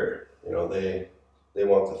 Sure. They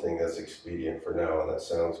want the thing that's expedient for now and that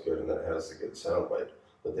sounds good and that has the good soundbite,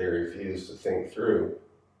 but they refuse to think through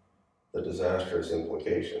the disastrous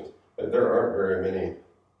implications. And there aren't very many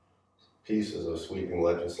pieces of sweeping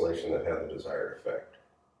legislation that have the desired effect.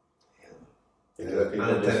 Yeah.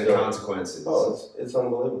 Unintended consequences. Oh, it's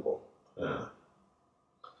unbelievable. Yeah.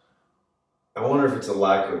 I wonder if it's a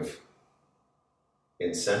lack of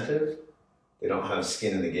incentive. They don't have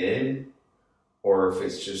skin in the game, or if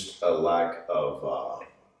it's just a lack of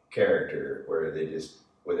character, where they just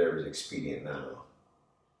whatever's expedient now.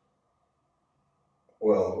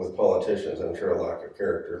 Well, with politicians, I'm sure a lack of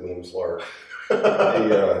character looms large.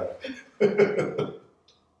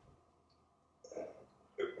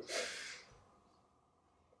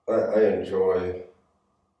 I enjoy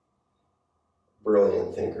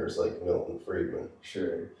brilliant thinkers like Milton Friedman.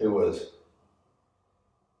 Sure. Who was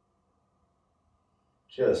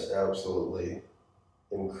just absolutely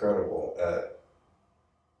incredible at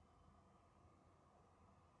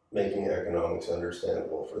making economics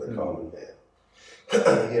understandable for the common man.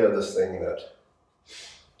 He had this thing that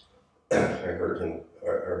I heard him,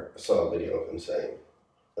 or saw a video of him saying,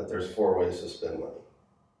 that there's 4 ways to spend money.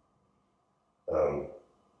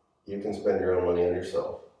 You can spend your own money on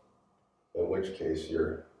yourself, in which case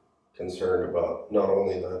you're concerned about not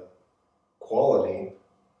only the quality,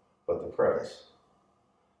 but the price.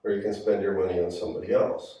 Or you can spend your money on somebody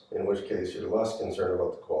else, in which case you're less concerned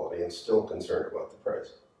about the quality and still concerned about the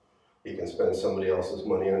price. You can spend somebody else's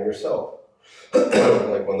money on yourself,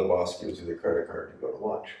 like when the boss gives you the credit card to go to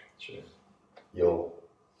lunch. Sure. You'll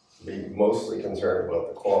be mostly concerned about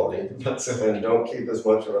the quality Not so and don't keep as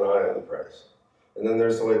much of an eye on the price. And then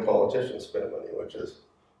there's the way politicians spend money, which is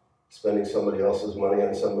spending somebody else's money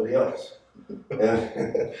on somebody else.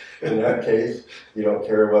 And in that case, you don't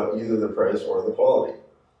care about either the price or the quality.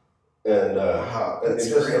 And it's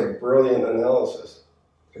just a brilliant analysis.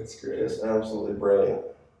 That's great. Just absolutely brilliant.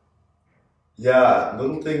 Yeah,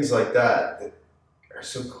 little things like that are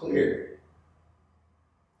so clear.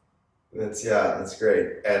 That's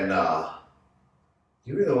great. And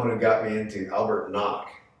you were the one who got me into Albert Nock.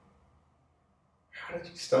 How did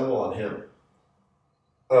you stumble on him?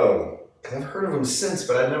 I've heard of him since,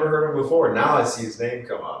 but I'd never heard of him before. Now I see his name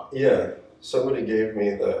come up. Yeah, somebody gave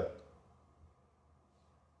me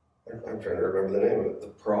I'm trying to remember the name of it. The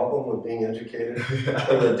problem with being educated,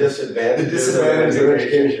 or the disadvantages of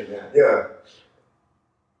education. Yeah.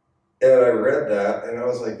 And I read that, and I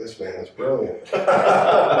was like, this man is brilliant.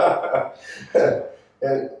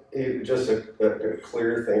 And he's just a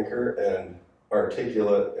clear thinker and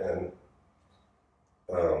articulate, and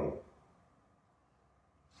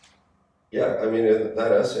yeah, I mean, in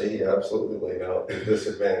that essay, he absolutely laid out the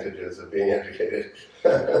disadvantages of being educated.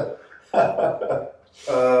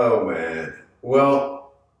 Oh, man.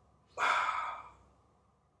 Well,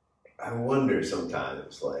 I wonder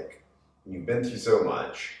sometimes, like, you've been through so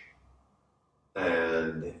much,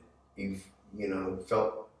 and you've,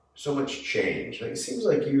 felt so much change. Like, it seems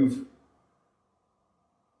like you've,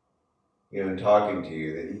 in talking to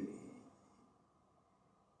you, that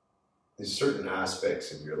there's certain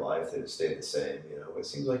aspects of your life that have stayed the same, It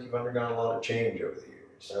seems like you've undergone a lot of change over the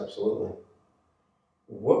years. Absolutely.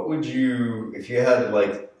 What would you, if you had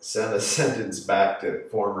to send a sentence back to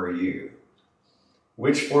former you,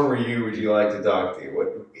 which former you would you like to talk to?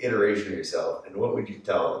 What iteration of yourself? And what would you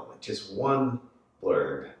tell them? Just one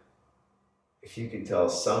blurb. If you could tell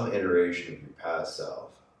some iteration of your past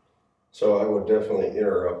self. So I would definitely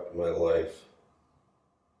interrupt my life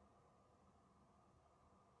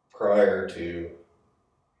prior to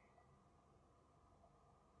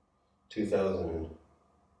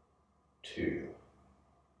 2002.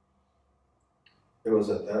 It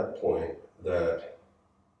was at that point that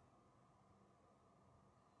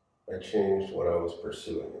I changed what I was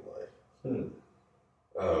pursuing in life.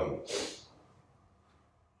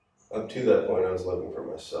 Up to that point, I was living for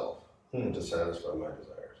myself to satisfy my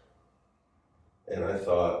desires. And I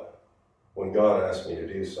thought, when God asked me to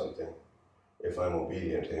do something, if I'm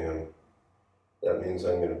obedient to Him, that means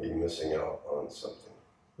I'm going to be missing out on something.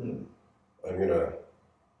 I'm going to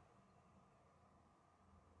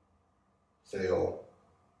fail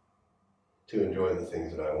to enjoy the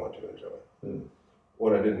things that I want to enjoy.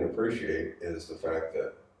 What I didn't appreciate is the fact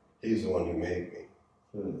that He's the one who made me.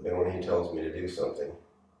 And when He tells me to do something,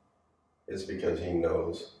 it's because He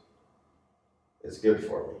knows it's good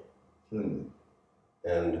for me.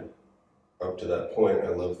 And up to that point, I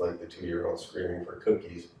lived like the 2-year-old screaming for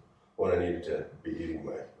cookies when I needed to be eating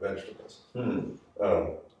my vegetables.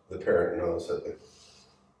 The parent knows that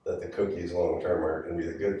the cookies long term aren't going to be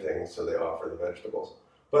the good thing, so they offer the vegetables.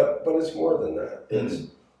 But it's more than that.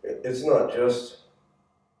 It's not just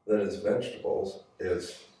that it's vegetables.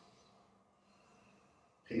 It's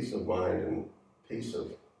peace of mind and peace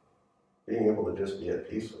of being able to just be at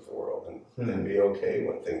peace with the world and be okay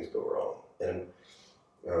when things go wrong. And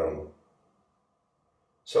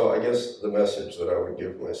so I guess the message that I would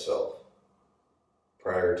give myself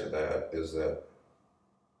prior to that is that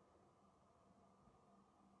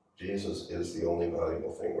Jesus is the only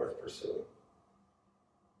valuable thing worth pursuing.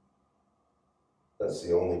 That's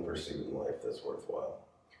the only pursuit in life that's worthwhile.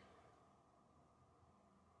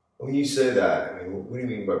 When you say that, I mean, what do you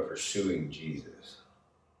mean by pursuing Jesus?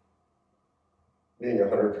 Being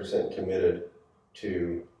 100% committed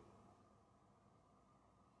to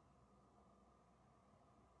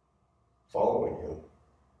following Him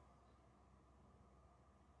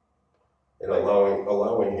and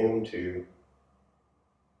allowing Him to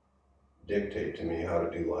dictate to me how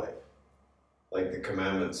to do life. Like the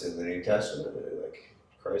commandments in the New Testament, like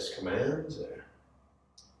Christ's commands? Or?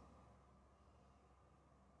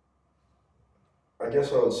 I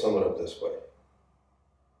guess I would sum it up this way.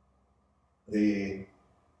 The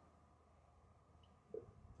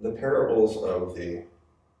parables of the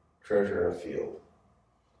treasure in a field,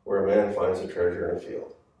 where a man finds a treasure in a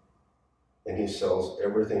field, and he sells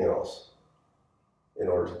everything else in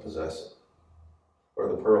order to possess it. Or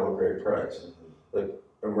the pearl of great price.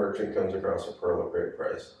 A merchant comes across a pearl of great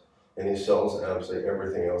price, and he sells absolutely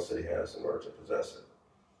everything else that he has in order to possess it.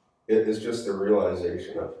 It is just the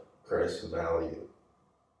realization of Christ's value.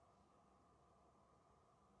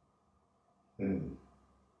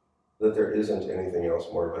 That there isn't anything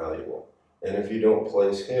else more valuable. And if you don't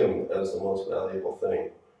place Him as the most valuable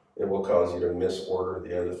thing, it will cause you to misorder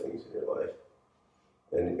the other things in your life.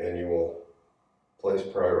 And you will place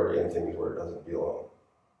priority in things where it doesn't belong.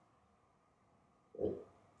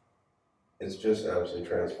 It's just absolutely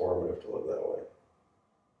transformative to live that way.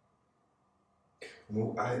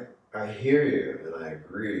 Well, I hear you and I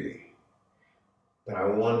agree, but I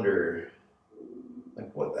wonder,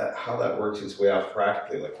 like, how that works its way out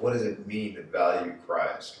practically. Like, what does it mean to value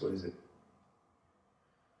Christ?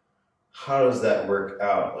 How does that work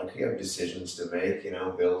out? Like, you have decisions to make,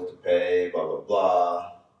 bills to pay, blah, blah, blah.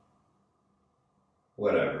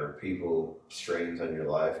 Whatever, people, strains on your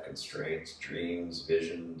life, constraints, dreams,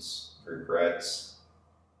 visions, regrets.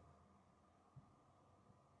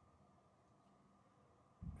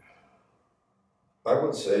 I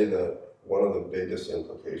would say that one of the biggest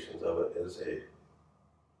implications of it is a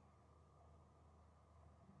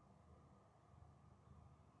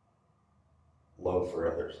love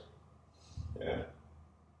for others. Yeah.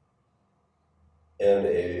 And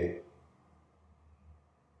a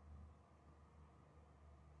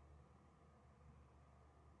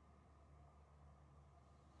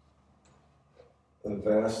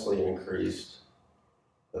vastly increased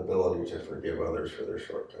ability to forgive others for their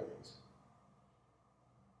shortcomings.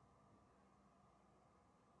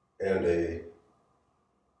 And an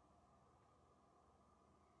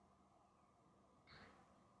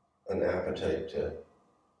appetite to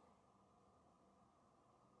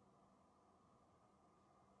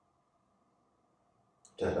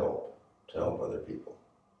help other people.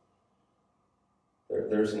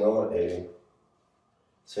 There's not a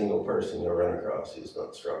single person you run across who's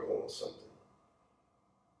not struggling with something.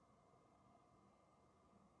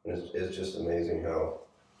 And it's just amazing how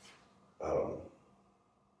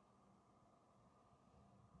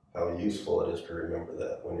useful it is to remember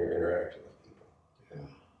that when you're interacting with people.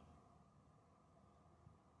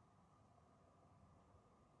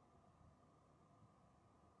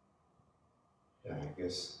 Yeah, I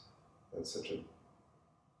guess that's such a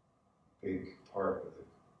big part of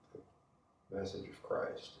the message of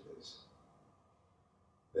Christ is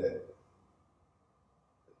that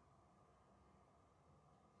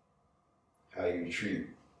how you treat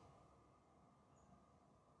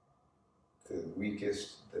the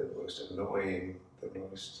weakest, the most annoying, the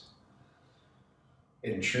most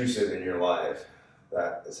intrusive in your life,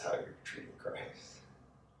 that is how you're treating Christ.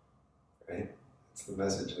 Right? It's the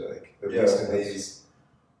message, like, at least in these.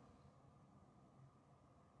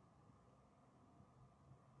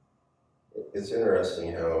 It's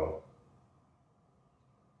interesting how,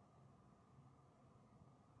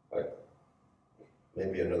 like,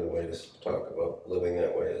 maybe another way to talk about living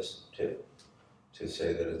that way is to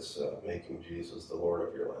say that it's making Jesus the Lord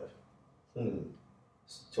of your life.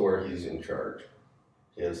 To where he's in charge.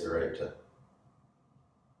 He has the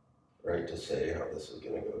right to say how this is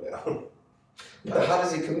going to go down. But how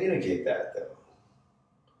does he communicate that, though?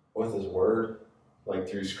 With his word. Like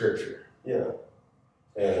through Scripture. Yeah.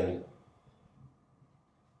 And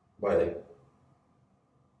by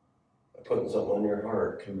putting something on your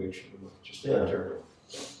heart. Conviction, just Yeah. internal.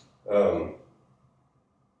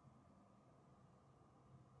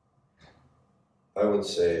 I would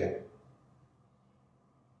say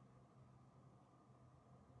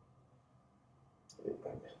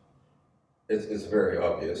it's very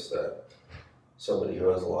obvious that somebody who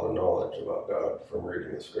has a lot of knowledge about God from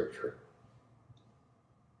reading the Scripture,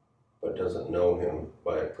 but doesn't know him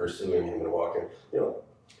by pursuing him and walking.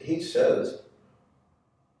 He says,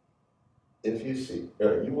 if you seek,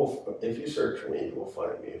 if you search for me, you will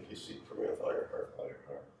find me. If you seek for me with all your heart, all your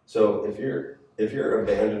heart. So if you're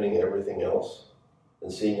abandoning everything else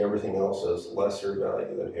and seeing everything else as lesser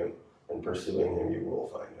value than him and pursuing him, you will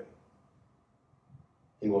find him.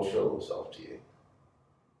 He will show himself to you.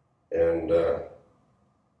 And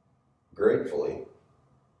gratefully,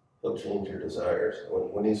 he'll change your desires.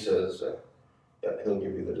 When he says that he'll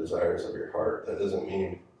give you the desires of your heart, that doesn't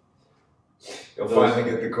mean You'll finally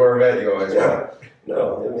get the Corvette you always want.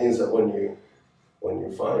 No, it means that when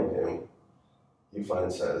you find him, you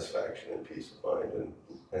find satisfaction and peace of mind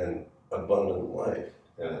and abundant life.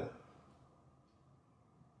 Yeah.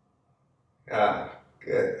 Ah,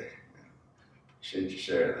 good. Appreciate you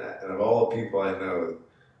sharing that. And of all the people I know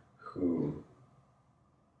who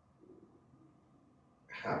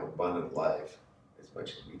have abundant life, as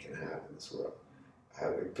much as we can have in this world, I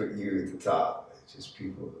would put you at the top. It's just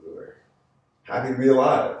people who are happy to be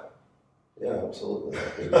alive. Yeah, absolutely.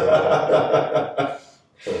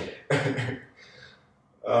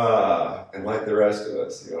 And like the rest of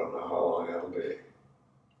us, you don't know how long that'll be.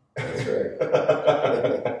 That's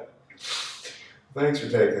right. Thanks for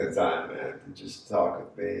taking the time, man, to just talk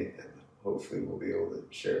with me, and hopefully we'll be able to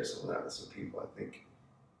share some of that with some people. I think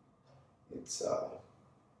it's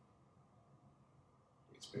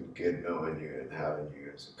been good knowing you and having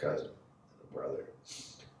you as a cousin and a brother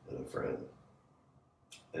and a friend.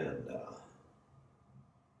 And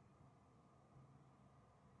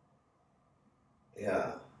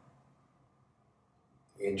yeah,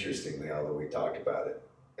 interestingly, although we talked about it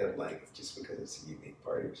at length, just because it's a unique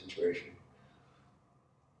part of your situation,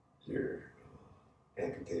 your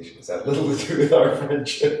amputation has had little to do with our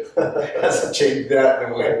friendship. Hasn't changed that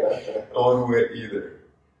in a way, one way either.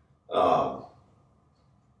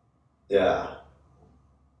 Yeah.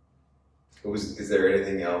 Is there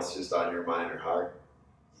anything else just on your mind or heart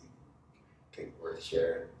you think worth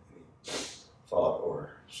sharing? Any thought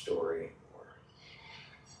or story or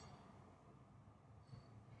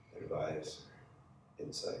advice or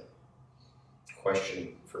insight?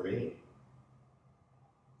 Question for me?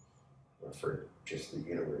 Or for just the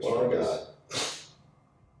universe, Well, for I God?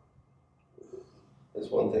 There's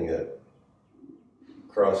one thing that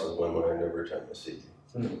crosses my mind every time I see you.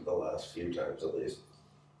 The last few times at least.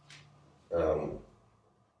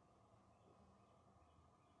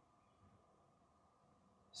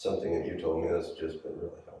 Something that you told me that's just been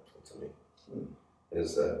really helpful to me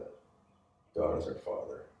is that God is our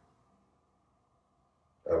Father.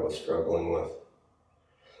 I was struggling with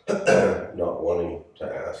not wanting to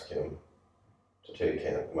ask him to take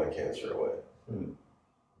my cancer away.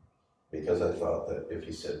 Because I thought that if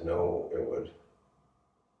he said no, it would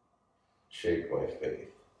shake my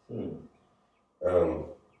faith.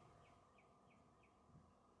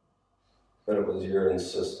 But it was your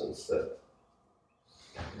insistence that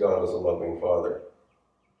God is a loving Father.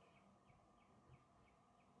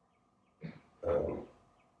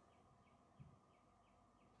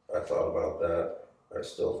 I thought about that. I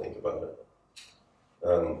still think about it.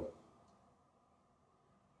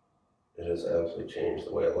 It has absolutely changed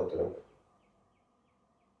the way I look at him.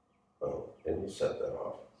 And you set that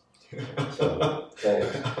off. So,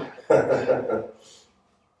 thanks.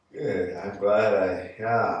 Good. I'm glad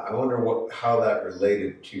I wonder how that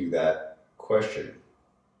related to that question.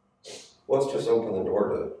 Well, it's just opened the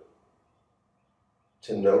door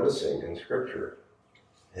to noticing in Scripture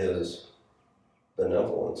his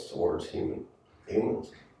benevolence towards humans.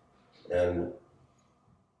 And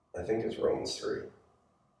I think it's Romans 3.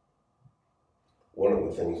 One of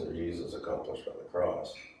the things that Jesus accomplished on the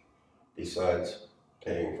cross, besides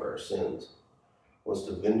paying for our sins, was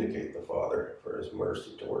to vindicate the Father for his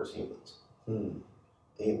mercy towards humans.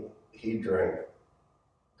 He drank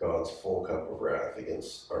God's full cup of wrath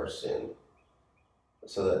against our sin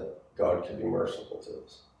so that God could be merciful to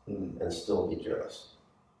us and still be just.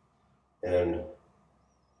 And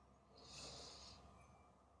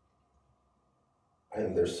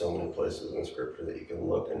there's so many places in Scripture that you can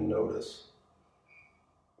look and notice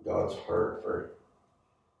God's heart for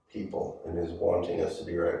people and his wanting us to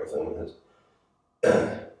be right with him,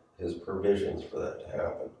 his provisions for that to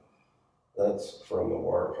happen. That's from the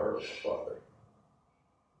heart of the Father.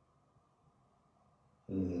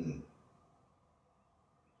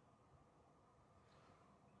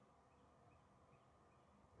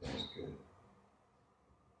 That's good.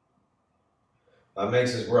 That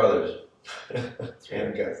makes us brothers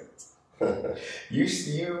and cousins. You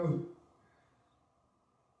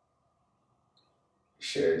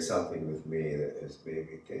shared something with me that has made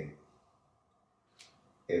me think,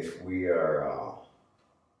 if we are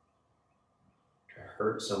to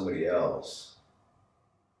hurt somebody else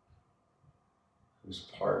who's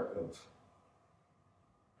part of,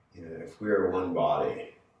 if we are one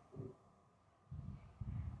body,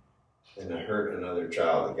 then to hurt another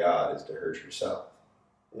child of God is to hurt yourself.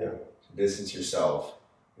 Yeah. To distance yourself,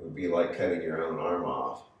 it would be like cutting your own arm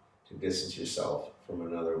off. To distance yourself from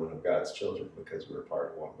another one of God's children, because we're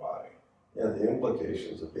part of one body. Yeah, the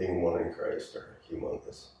implications of being one in Christ are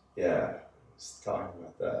humongous. Yeah, I was talking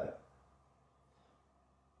about that.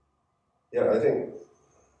 Yeah, I think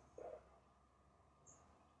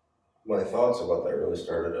my thoughts about that really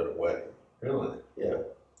started at a wedding. Really? Yeah.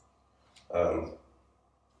 I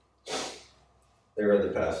read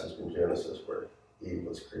the passage in Genesis where Eve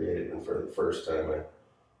was created, and for the first time I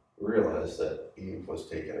realized that Eve was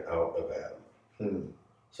taken out of Adam.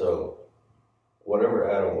 So whatever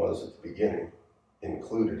Adam was at the beginning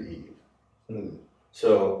included Eve.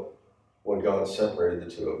 So when God separated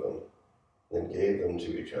the two of them and gave them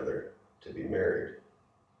to each other to be married,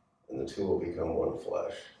 and the two will become one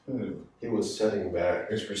flesh, he was setting back.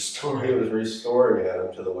 It's restoring. He was restoring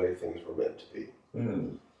Adam to the way things were meant to be.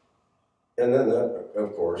 And then that,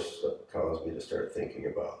 of course, caused me to start thinking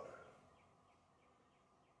about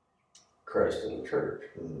Christ and the church.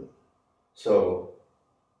 So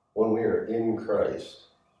when we are in Christ,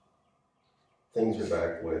 things are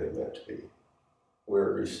back the way they're meant to be.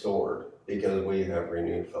 We're restored because we have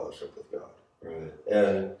renewed fellowship with God. Right.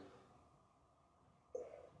 And,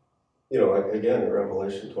 like again, in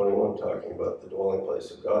Revelation 21, talking about the dwelling place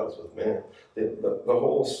of God is with man. The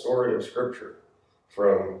whole story of Scripture,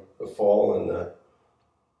 from the fall and the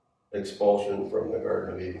expulsion from the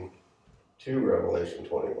Garden of Eden to Revelation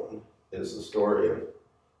 21, is the story of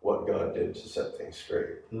what God did to set things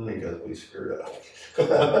straight because we screwed up.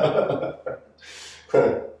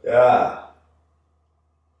 Yeah.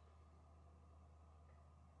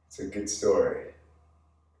 It's a good story.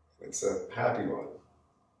 It's a happy one.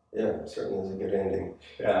 Yeah, it certainly is a good ending.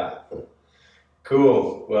 Yeah.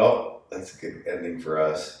 Cool. Well, that's a good ending for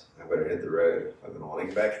us. I better hit the road. I've been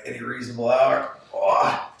wanting back at any reasonable hour.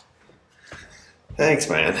 Oh. Thanks,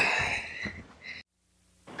 man.